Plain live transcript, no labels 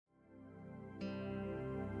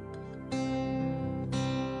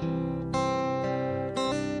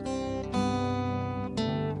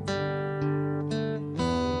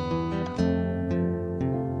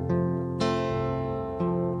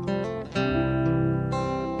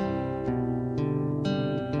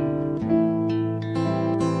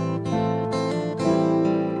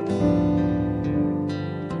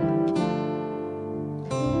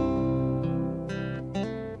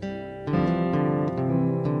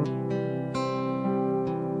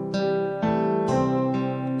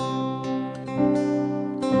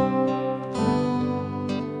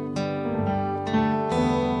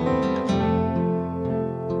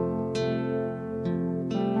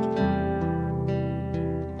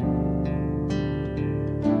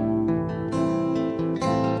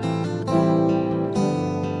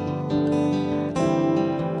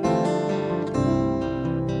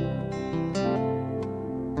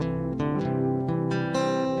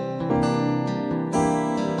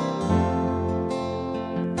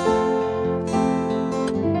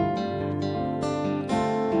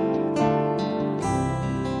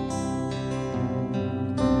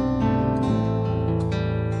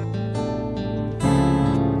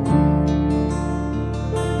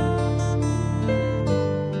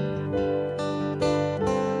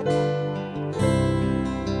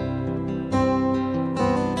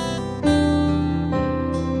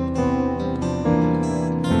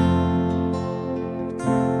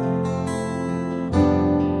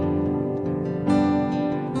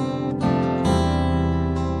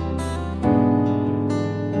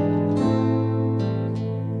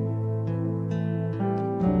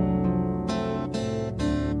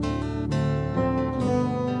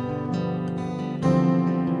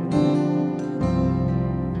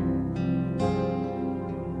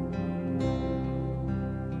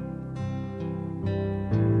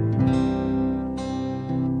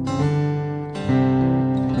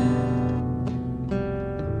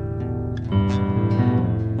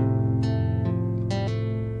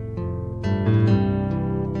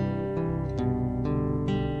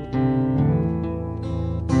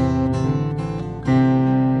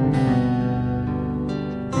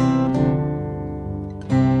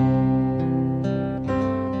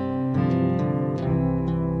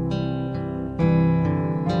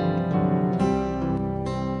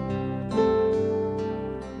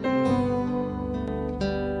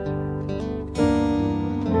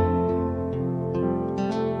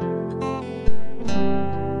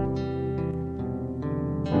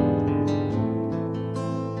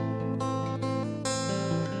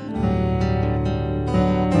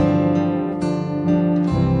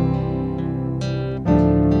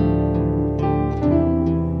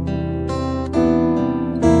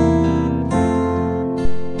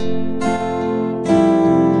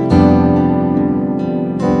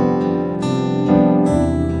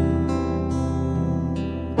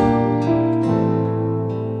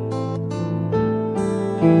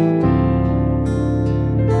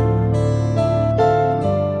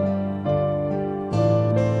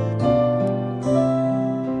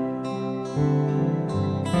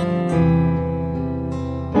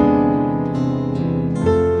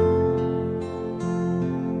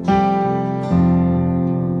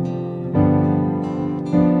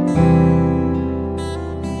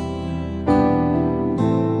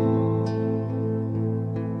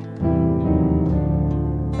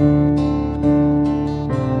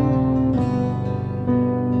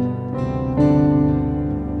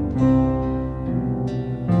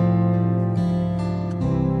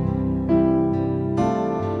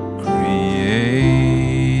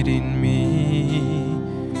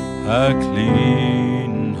a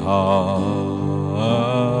clean heart,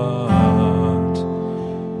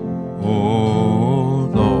 O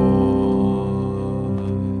Lord,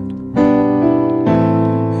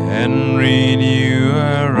 and renew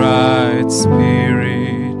a right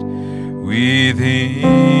spirit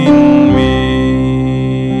within me.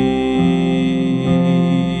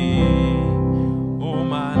 O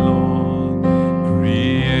my Lord,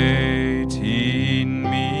 create in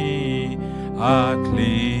me a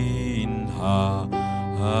clean heart,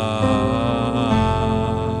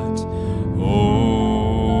 O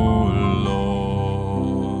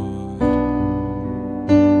Lord,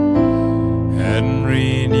 and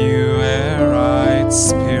renew a right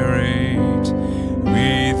spirit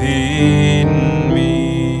within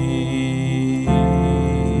me.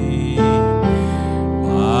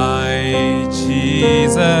 My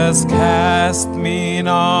Jesus, cast me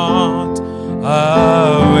not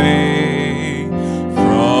away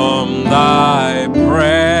from thy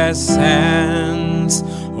presence,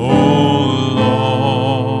 O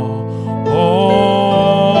Lord.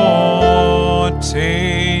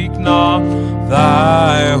 Take not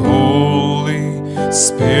thy Holy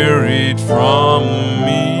Spirit from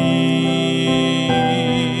me.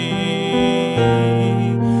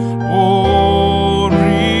 Oh,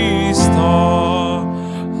 restore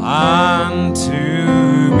unto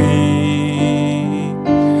me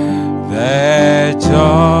the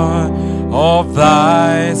joy of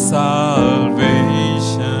thy salvation,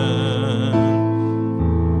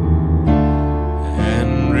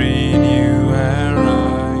 and renew a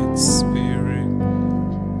right spirit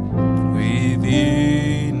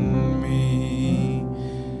within me.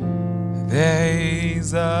 There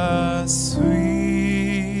is a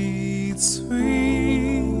sweet,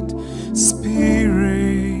 sweet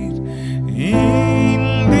spirit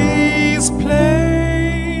in this place,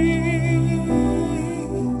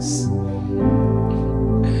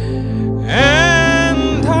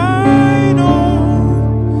 and I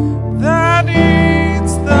know that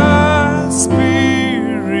it's the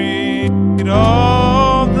Spirit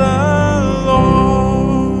of the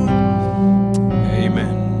Lord.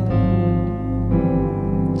 Amen.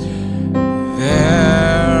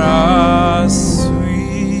 There are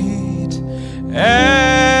sweet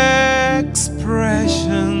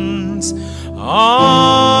expressions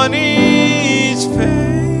on each face,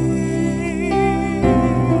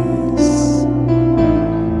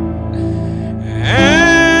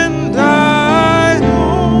 and I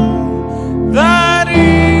know that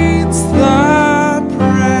it's the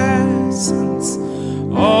presence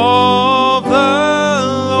of the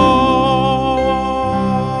Lord.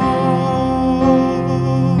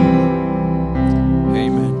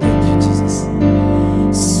 Amen. Thank you, Jesus.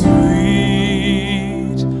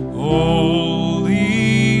 Sweet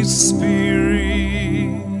Holy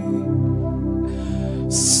Spirit,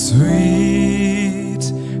 sweet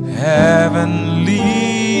heavenly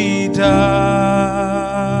dove,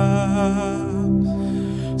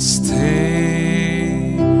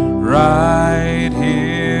 stay right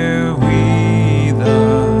here with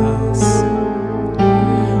us,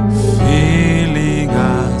 filling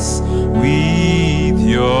us with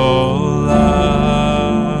your love,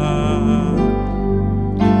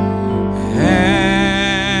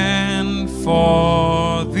 and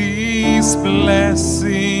for these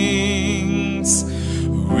blessings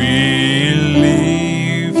we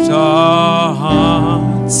lift our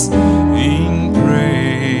hearts in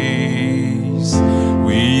praise.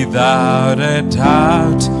 Without a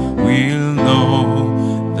doubt we'll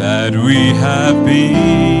know that we have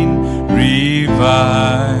been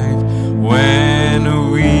revived.